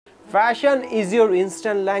Fashion is your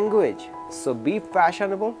instant language, so be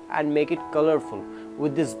fashionable and make it colorful.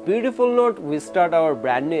 With this beautiful note, we start our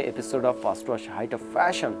brand new episode of First Wash Height of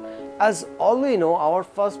Fashion. As all we know, our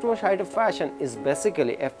First Wash Height of Fashion is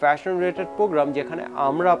basically a fashion related program যেখানে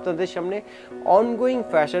আমরা আপনাদের সামনে ongoing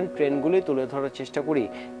fashion ট্রেন্ডগুলি তুলে ধরার চেষ্টা করি।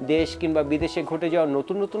 দেশ কিংবা বিদেশে ঘটে যাওয়া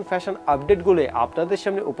নতুন নতুন ফ্যাশন আপডেটগুলো আপনাদের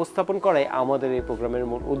সামনে উপস্থাপন করাই আমাদের এই প্রোগ্রামের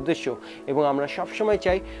মূল উদ্দেশ্য এবং আমরা সবসময়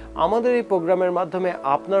চাই আমাদের এই প্রোগ্রামের মাধ্যমে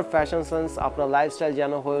আপনার ফ্যাশন সেন্স, আপনার লাইফস্টাইল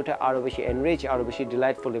যেন হয়ে ওঠে আরও বেশি এনরিচ, আরও বেশি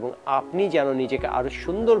ডিলাইটফুল এবং আপনি যেন নিজেকে আরও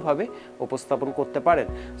সুন্দরভাবে উপস্থাপন করতে পারেন।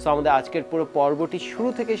 সো আমাদের আজকের পুরো পর্বটি শুরু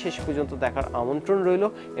থেকে শেষ পর্যন্ত দেখার আমন্ত্রণ রইল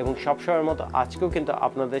এবং সবসময়ের মতো আজকেও কিন্তু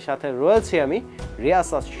আপনাদের সাথে রয়েছে আমি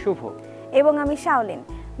রিয়াসাত শুভ এবং আমি Shaolin.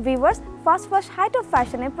 Viewers, first wash height of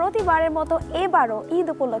ফ্যাশনে প্রতিবারের মতো এবারও ঈদ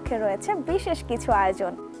উপলক্ষে রয়েছে বিশেষ কিছু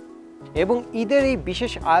আয়োজন এবং ঈদের এই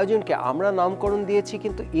বিশেষ আয়োজনকে আমরা নামকরণ দিয়েছি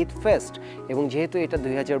কিন্তু ঈদ ফেস্ট এবং যেহেতু এটা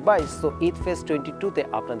 2022 তো ঈদ ফেস্ট 22তে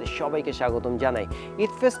আপনাদের সবাইকে স্বাগতম জানাই।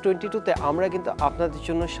 ঈদ ফেস্ট 22তে আমরা কিন্তু আপনাদের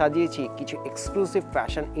জন্য সাজিয়েছি কিছু এক্সক্লুসিভ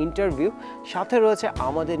ফ্যাশন ইন্টারভিউ, সাথে রয়েছে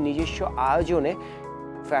আমাদের নিজস্ব আয়োজনে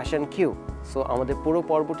ফ্যাশন কিউ। সো আমাদের পুরো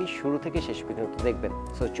পর্বটি শুরু থেকে শেষ পর্যন্ত দেখবেন।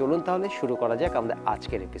 সো চলুন তাহলে শুরু করা যাক আমাদের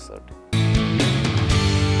আজকের episode.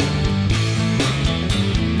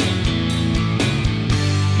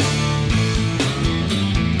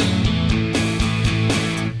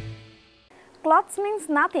 Clothes means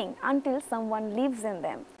nothing until someone lives in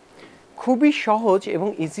them. খুবই সহজ এবং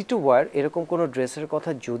ইজি টু ওয়্যার এরকম কোনো ড্রেসের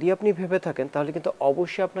কথা যদি আপনি ভেবে থাকেন তাহলে কিন্তু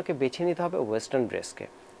অবশ্যই আপনাকে বেছে নিতে হবে ওয়েস্টার্ন ড্রেসকে।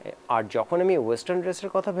 আর যখন আমি ওয়েস্টার্ন ড্রেসের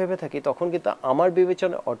কথা ভেবে থাকি তখন কিন্তু আমার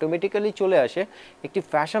বিবেচনায় অটোমেটিক্যালি চলে আসে একটি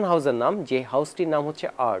ফ্যাশন হাউসের নাম, যে হাউসটির নাম হচ্ছে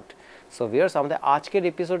আর্ট। সো ভিউয়ার্স, আমাদের আজকের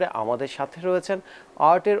এপিসোডে আমাদের সাথে রয়েছেন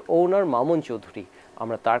আর্টের ওনার মামুন চৌধুরী।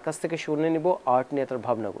 আমরা তার কাছ থেকে শুনে নিব আর্ট নিয়ে তার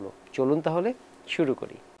ভাবনাগুলো। চলুন তাহলে শুরু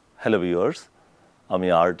করি। হ্যালো ভিউয়ার্স, আমি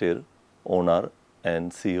আর্টের ওনার অ্যান্ড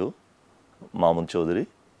সিইও মামুন চৌধুরী।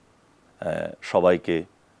 সবাইকে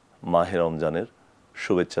মাহে রমজানের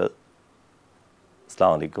শুভেচ্ছা।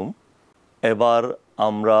 আসসালামু আলাইকুম। এবার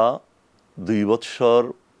আমরা 2 বছর,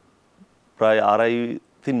 প্রায়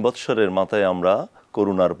 2.5-3 বছরের মাথায় আমরা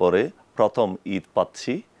করোনার পরে প্রথম ঈদ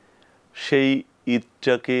পাচ্ছি। সেই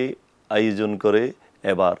ঈদটাকে আয়োজন করে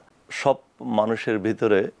এবার সব মানুষের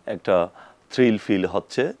ভিতরে একটা থ্রিল ফিল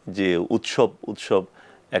হচ্ছে যে উৎসব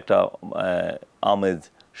একটা আমেজ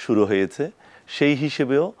শুরু হয়েছে। সেই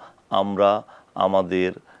হিসেবেও আমরা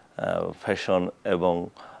আমাদের ফ্যাশন এবং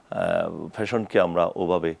ফ্যাশনকে আমরা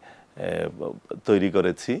ওভাবে তৈরি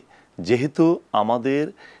করেছি। যেহেতু আমাদের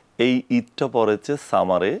এই ঈদটা পড়েছে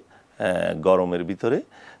সামারে, গরমের ভিতরে,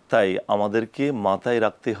 তাই আমাদেরকে মাথায়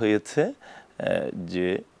রাখতে হয়েছে যে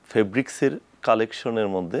ফেব্রিক্সের কালেকশনের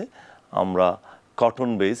মধ্যে আমরা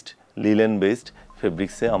কটন বেসড, লিলেন বেসড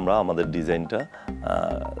ফেব্রিক্সে আমরা আমাদের ডিজাইনটা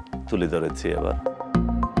তুলে ধরেছি। এবার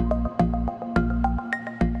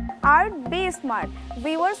art be smart.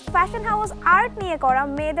 Viewers, fashion house art নিয়ে করা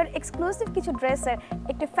মেয়েদের এক্সক্লুসিভ কিছু ড্রেসের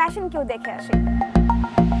একটি ফ্যাশন কিউ দেখে আসি।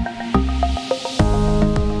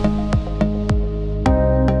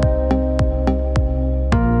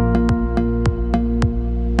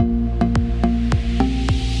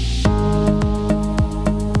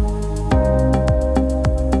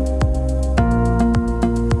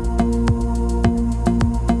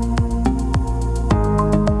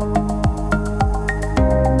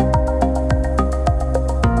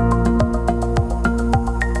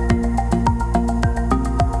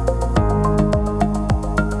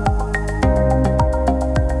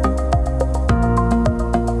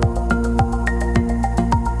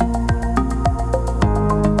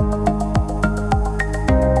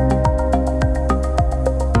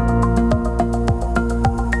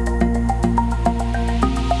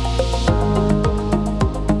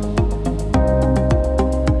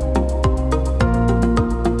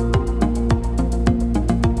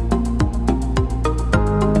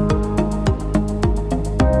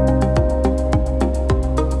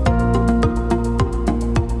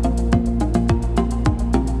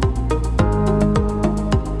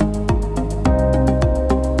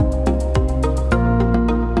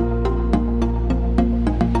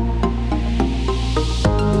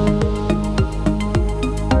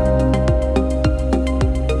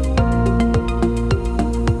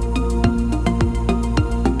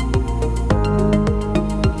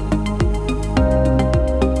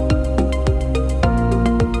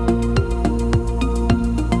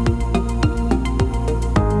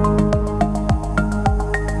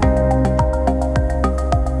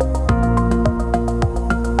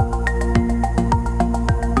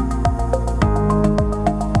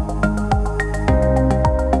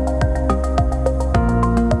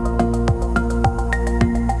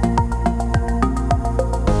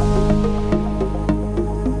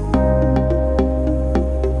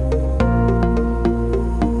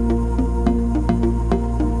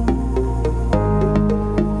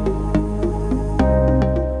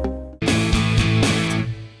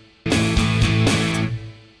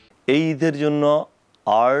 এই ঈদের জন্য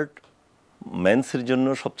আর্ট মেন্সের জন্য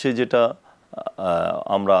সবচেয়ে যেটা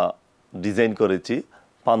আমরা ডিজাইন করেছি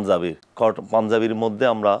পাঞ্জাবি পাঞ্জাবির মধ্যে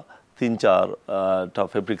আমরা 3-4টা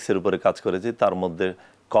ফেব্রিক্সের উপরে কাজ করেছি তার মধ্যে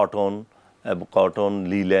কটন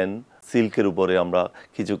লিলেন সিল্কের উপরে আমরা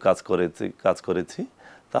কিছু কাজ করেছি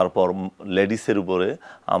তারপর লেডিসের উপরে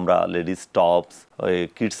আমরা লেডিস টপস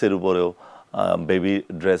কিডসের উপরেও বেবি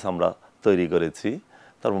ড্রেস আমরা তৈরি করেছি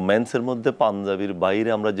তারপর মেন্সের মধ্যে পাঞ্জাবির বাইরে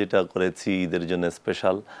আমরা যেটা করেছি ঈদের জন্য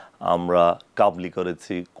স্পেশাল আমরা কাবলি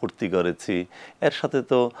করেছি কুর্তি করেছি এর সাথে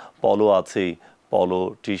তো পলো আছেই পলো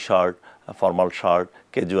T shirt formal shirt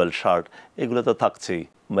casual shirt এগুলো তো থাকছেই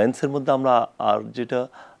মেন্সের মধ্যে আমরা আর যেটা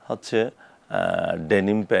হচ্ছে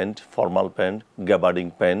denim pant formal pant gabardine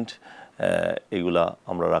pant এগুলা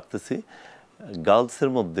আমরা রাখতেছি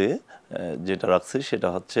গার্লসের মধ্যে যেটা রাখছি সেটা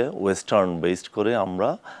হচ্ছে ওয়েস্টার্ন বেসড করে আমরা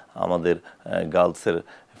আমাদের গার্লসের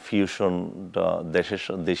ফিউশনটা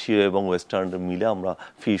দেশীয় এবং ওয়েস্টার্ন মিলে আমরা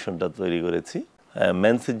ফিউশনটা তৈরি করেছি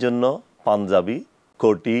মেন্সের জন্য পাঞ্জাবি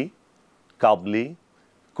কোটি কাবলি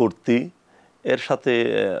কুর্তি এর সাথে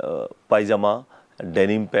পায়জামা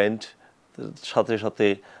ডেনিম প্যান্ট সাথে সাথে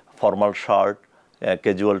ফর্মাল শার্ট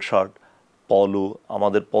ক্যাজুয়াল শার্ট পলো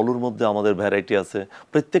আমাদের পলোর মধ্যে আমাদের ভ্যারাইটি আছে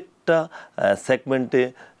প্রত্যেকটা সেগমেন্টে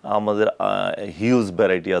আমাদের হিউজ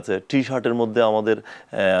ভ্যারাইটি আছে টি শার্টের মধ্যে আমাদের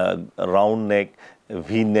রাউন্ড নেক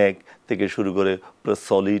ভি নেক থেকে শুরু করে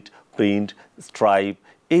সলিড প্রিন্ট স্ট্রাইপ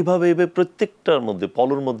এইভাবে প্রত্যেকটার মধ্যে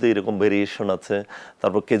পলোর মধ্যে এরকম ভেরিয়েশন আছে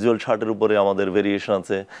তারপর ক্যাজুয়াল শার্টের উপরে আমাদের ভেরিয়েশন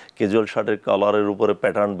আছে ক্যাজুয়াল শার্টের কালারের উপরে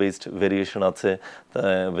প্যাটার্ন বেসড ভেরিয়েশন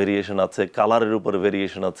আছে কালারের উপরে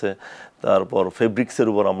ভেরিয়েশন আছে তারপর ফেব্রিক্সের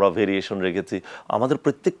উপর আমরা ভেরিয়েশন রেখেছি আমাদের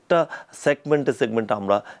প্রত্যেকটা সেগমেন্টে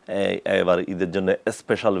আমরা এবার ঈদের জন্য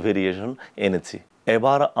স্পেশাল ভেরিয়েশন এনেছি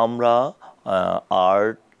এবার আমরা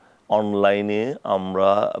আর্ট অনলাইনে আমরা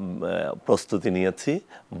প্রস্তুতি নিয়েছি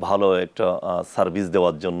ভালো একটা সার্ভিস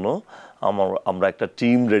দেওয়ার জন্য আমরা একটা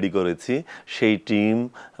টিম রেডি করেছি সেই টিম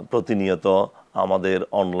প্রতিনিয়ত আমাদের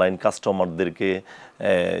অনলাইন কাস্টমারদেরকে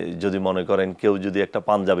যদি মনে করেন কেউ যদি একটা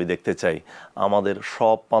পাঞ্জাবি দেখতে চাই আমাদের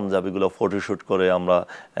সব পাঞ্জাবিগুলো ফটোশ্যুট করে আমরা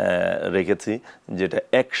রেখেছি যেটা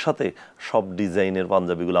একসাথে সব ডিজাইনের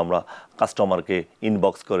পাঞ্জাবিগুলো আমরা কাস্টমারকে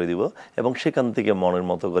ইনবক্স করে দিব এবং সেখান থেকে মনের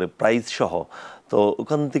মতো করে প্রাইস সহ তো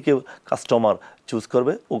ওখান থেকে কাস্টমার চুজ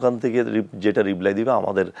করবে ওখান থেকে যেটা রিপ্লাই দিবে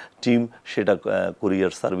আমাদের টিম সেটা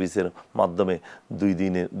কুরিয়ার সার্ভিসের মাধ্যমে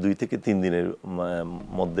 2 থেকে 3 দিনের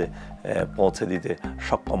মধ্যে পৌঁছে দিতে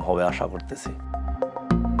সক্ষম হবে আশা করতেছি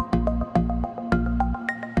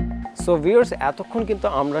সো ভিউয়ার্স এতক্ষণ কিন্তু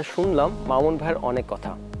আমরা শুনলাম মামুন ভাইয়ের অনেক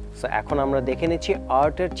কথা সো এখন আমরা দেখে নিচ্ছি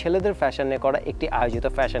আর্টের ছেলেদের ফ্যাশনে করা একটি আয়োজিত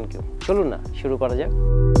ফ্যাশন কিউ চলুন না শুরু করা যাক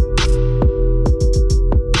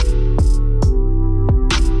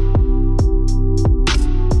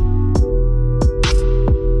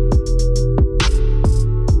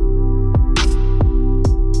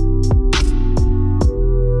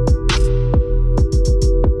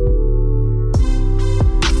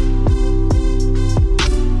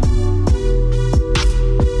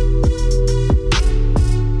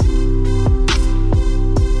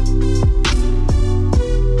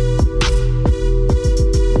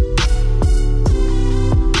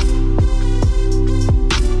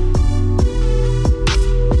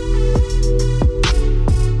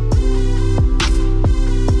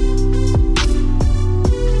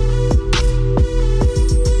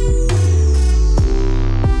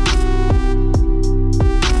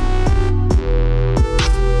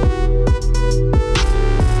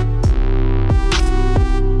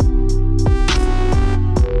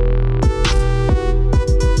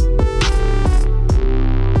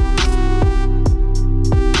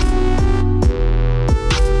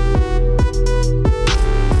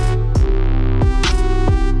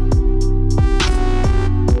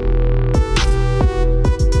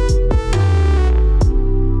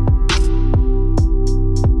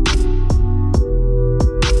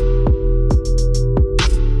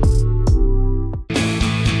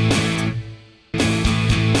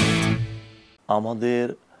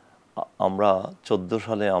আমরা 14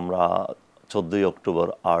 সালে আমরা 14ই অক্টোবর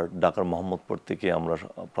আর ঢাকার মোহাম্মদপুর থেকে আমরা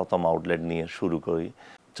প্রথম আউটলেট নিয়ে শুরু করি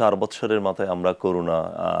 4 বছরের মাথায় আমরা করোনা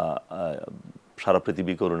সারা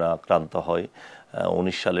পৃথিবী করোনা আক্রান্ত হয়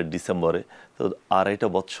 19 সালের ডিসেম্বরে তো আড়াইটা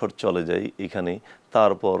বছর চলে যায় এখানে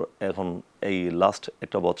তারপর এখন এই লাস্ট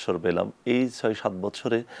একটা বছর পেলাম এই 6-7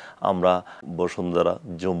 বছরে আমরা বসুন্ধরা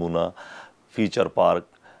যমুনা ফিউচার পার্ক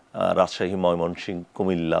রাজশাহী ময়মনসিংহ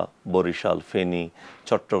কুমিল্লা বরিশাল ফেনী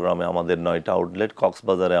চট্টগ্রামে আমাদের 9টা আউটলেট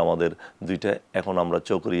কক্সবাজারে আমাদের 2টা এখন আমরা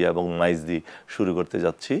চকরিয়া এবং মাইজদি শুরু করতে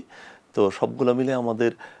যাচ্ছি তো সবগুলো মিলে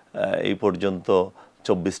আমাদের এই পর্যন্ত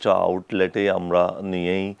 24টা আউটলেটে আমরা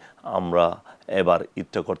নিয়েই আমরা এবার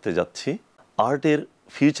ঈদটা করতে যাচ্ছি। আর্টের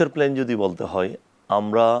ফিউচার প্ল্যান যদি বলতে হয়,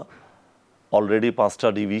 আমরা অলরেডি 5টা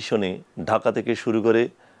ডিভিশনে ঢাকা থেকে শুরু করে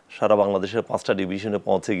সারা বাংলাদেশের 5টা ডিভিশনে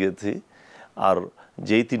পৌঁছে গেছি। আর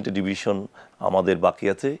যেই 3টে ডিভিশন আমাদের বাকি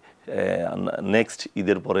আছে, নেক্সট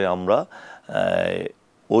ঈদের পরে আমরা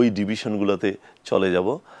ওই ডিভিশনগুলোতে চলে যাব।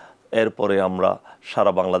 এরপরে আমরা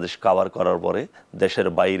সারা বাংলাদেশ কভার করার পরে দেশের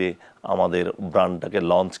বাইরে আমাদের ব্র্যান্ডটাকে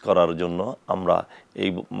লঞ্চ করার জন্য আমরা এই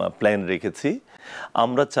প্ল্যান রেখেছি।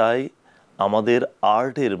 আমরা চাই আমাদের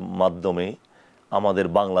আর্টের মাধ্যমে আমাদের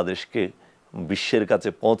বাংলাদেশকে বিশ্বের কাছে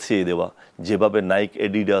পৌঁছিয়ে দেওয়া। যেভাবে নাইক,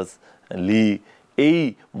 এডিডাস, লি এই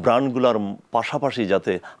ব্র্যান্ডগুলোর পাশাপাশি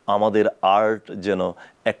যাতে আমাদের আর্ট যেন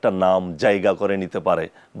একটা নাম জায়গা করে নিতে পারে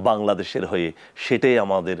বাংলাদেশের হয়ে, সেটাই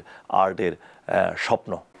আমাদের আর্টের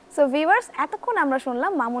স্বপ্ন। সো ভিউয়ার্স, এতক্ষণ আমরা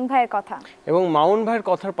শুনলাম মামুন ভাইয়ের কথা, এবং মামুন ভাইয়ের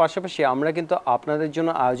কথার পাশাপাশি আমরা কিন্তু আপনাদের জন্য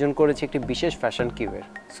আয়োজন করেছি একটি বিশেষ ফ্যাশন কিউয়ের।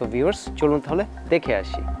 সো ভিউয়ার্স, চলুন তাহলে দেখে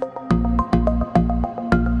আসি।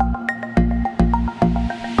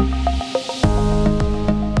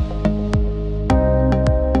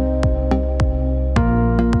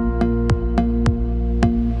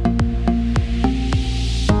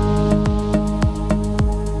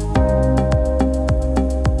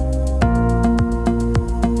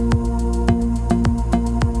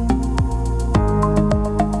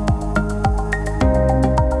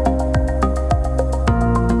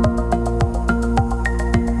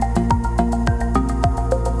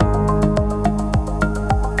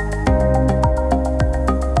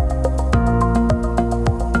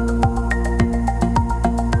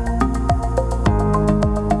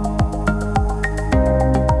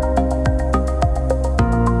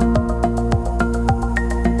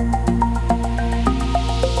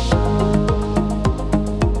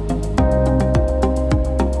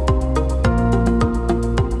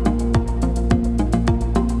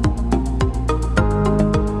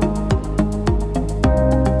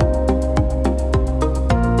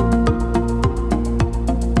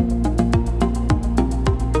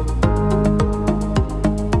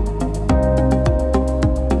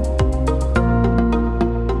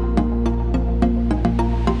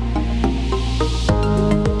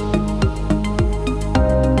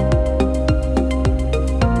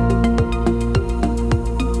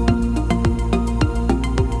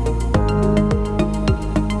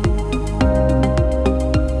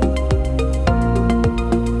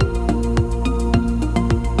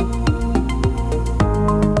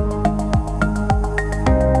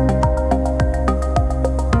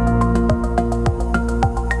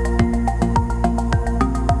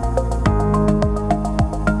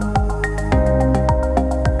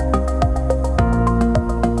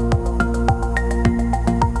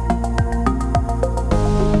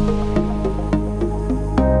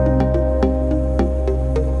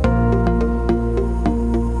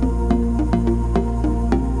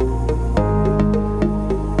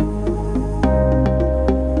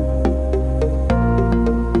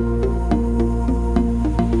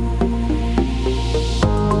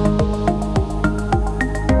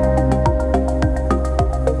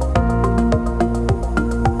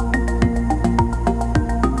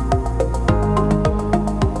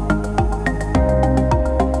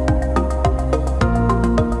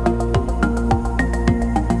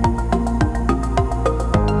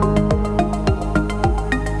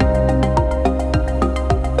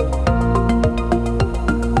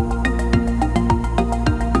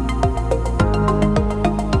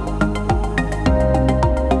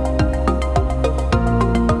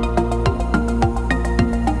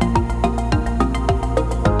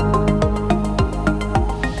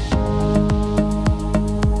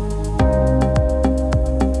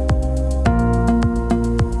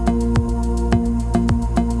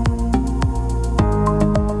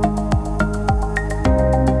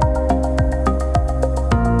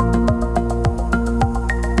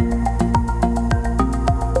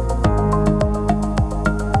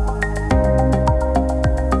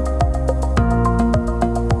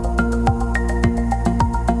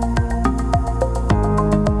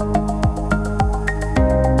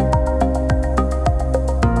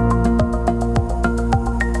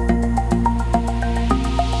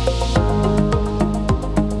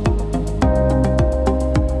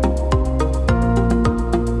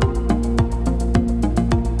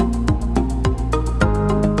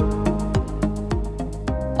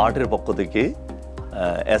 আর্টের পক্ষ থেকে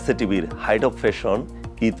এসএটিভির height of fashion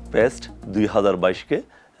Eid fest 2022-কে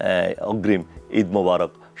অগ্রিম ঈদ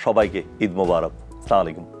মোবারক। সবাইকে ঈদ মোবারক। আসসালামু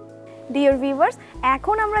আলাইকুম। ডিয়ার ভিউয়ার্স,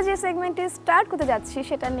 এখন আমরা যে সেগমেন্টে স্টার্ট করতে যাচ্ছি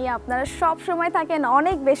সেটা নিয়ে আপনারা সব সময় থাকেন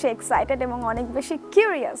অনেক বেশি এক্সাইটেড এবং অনেক বেশি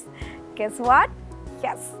curious. Guess what?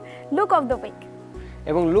 Yes, look of the week.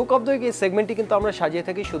 এবং লুক অফ দ্য উইক এই সেগমেন্টটি কিন্তু আমরা সাজিয়ে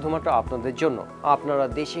থাকি শুধুমাত্র আপনাদের জন্য। আপনারা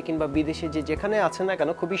দেশে কিংবা বিদেশে যেখানে আছেন না কেন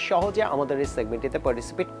খুবই সহজে আমাদের এই সেগমেন্টটিতে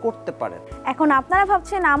পার্টিসিপেট করতে পারেন। এখন আপনারা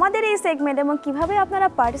ভাবছেন আমাদের এই সেগমেন্ট এবং কিভাবে আপনারা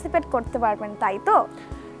পার্টিসিপেট করতে পারবেন, তাই তো?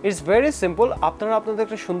 It's very simple. আপনারা আপনাদের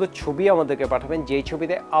একটা সুন্দর ছবি আমাদেরকে পাঠাবেন, যেই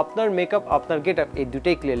ছবিতে আপনার মেকআপ আপনার গেটআপ এই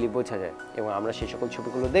দুটোই ক্লিয়ারলি বোঝা যায়, এবং আমরা সেই সকল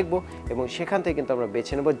ছবিগুলো দেখব এবং সেখান থেকে কিন্তু আমরা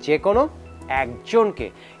বেছে নেব যে কোনো একজনকে।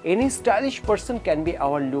 Any stylish person can be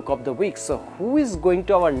hour look of the week. So who is going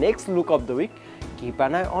to our next look of the week? Keep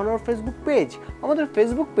an I on our Facebook page. আমাদের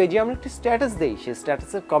ফেসবুক পেজে আমরা একটি স্ট্যাটাস দেই, সেই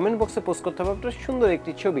স্ট্যাটাসের কমেন্ট বক্সে post করতে হবে একটা সুন্দর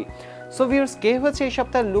একটি ছবি। সো ভিউয়ার্স, কে হচ্ছে এই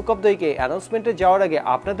সপ্তাহের লুক অফ দ্য উইকে? অ্যানাউন্সমেন্টে যাওয়ার আগে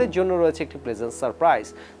আপনাদের জন্য রয়েছে একটি প্লেজেন্ট সারপ্রাইজ।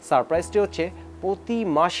 সারপ্রাইজটি হচ্ছে প্রতি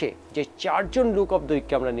মাসে যে 4 জন লুক অফ দ্য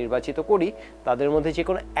উইককে আমরা নির্বাচিত করি, তাদের মধ্যে যে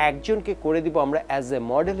কোনো একজনকে করে দিব আমরা অ্যাজ এ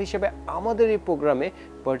মডেল হিসেবে আমাদের এই প্রোগ্রামে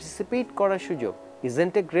পার্টিসিপেট করার সুযোগ।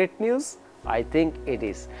 Isn't it great news? I think it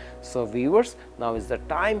is. So viewers, now is the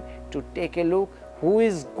time to take a look who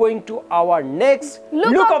is going to our next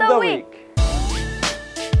look of the week.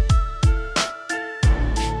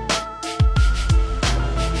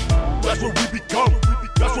 That's what we become.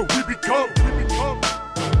 That's what we become.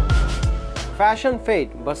 Fashion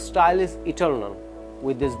fade, but style is eternal.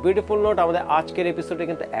 With this beautiful note, আমাদের আজকের এপিসোডে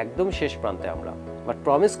কিন্তু একদম শেষ প্রান্তে আমরা, but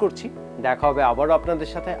promise করছি দেখা হবে আবারও আপনাদের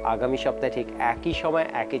সাথে আগামী সপ্তাহে ঠিক একই সময়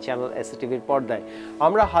একই চ্যানেল SATVর পর্দায়।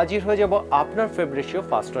 আমরা হাজির হয়ে যাব আপনার favourite show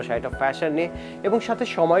first wash height of fashion নিয়ে, এবং সাথে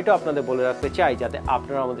সময়টা আপনাদের বলে রাখতে চাই যাতে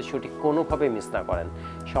আপনারা আমাদের শোটি কোনোভাবে মিস না করেন।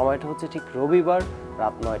 সময়টা হচ্ছে ঠিক রবিবার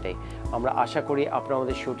রাত 9টায়। আমরা আশা করি আপনারা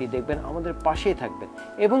আমাদের শোটি দেখবেন, আমাদের পাশেই থাকবেন।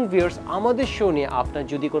 এবং ভিউয়ার্স, আমাদের শো নিয়ে আপনার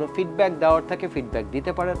যদি কোনো ফিডব্যাক দেওয়ার থাকে ফিডব্যাক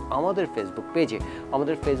দিতে পারেন আমাদের ফেসবুক পেজে।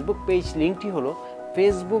 আমাদের ফেসবুক পেজ লিঙ্কটি হলো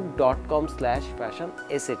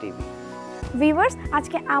facebook.com/fashionsatv। ভিউয়ার্স,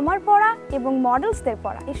 আজকে আমার পরা এবং মডেলসদের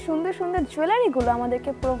পরা এই সুন্দর সুন্দর জুয়েলারিগুলো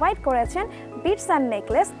আমাদেরকে প্রোভাইড করেছেন বিটস অ্যান্ড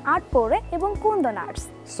নেকলেস, আর্ট পোরে এবং কুন্দন আর্টস।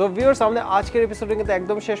 সো ভিউয়ার্স, আমাদের আজকের এপিসোডে কিন্তু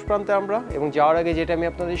একদম শেষ প্রান্তে আমরা, এবং যাওয়ার আগে যেটা আমি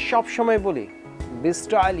আপনাদের সব সময় বলি, B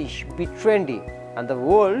stylish, B trendy, and the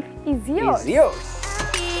world is yours.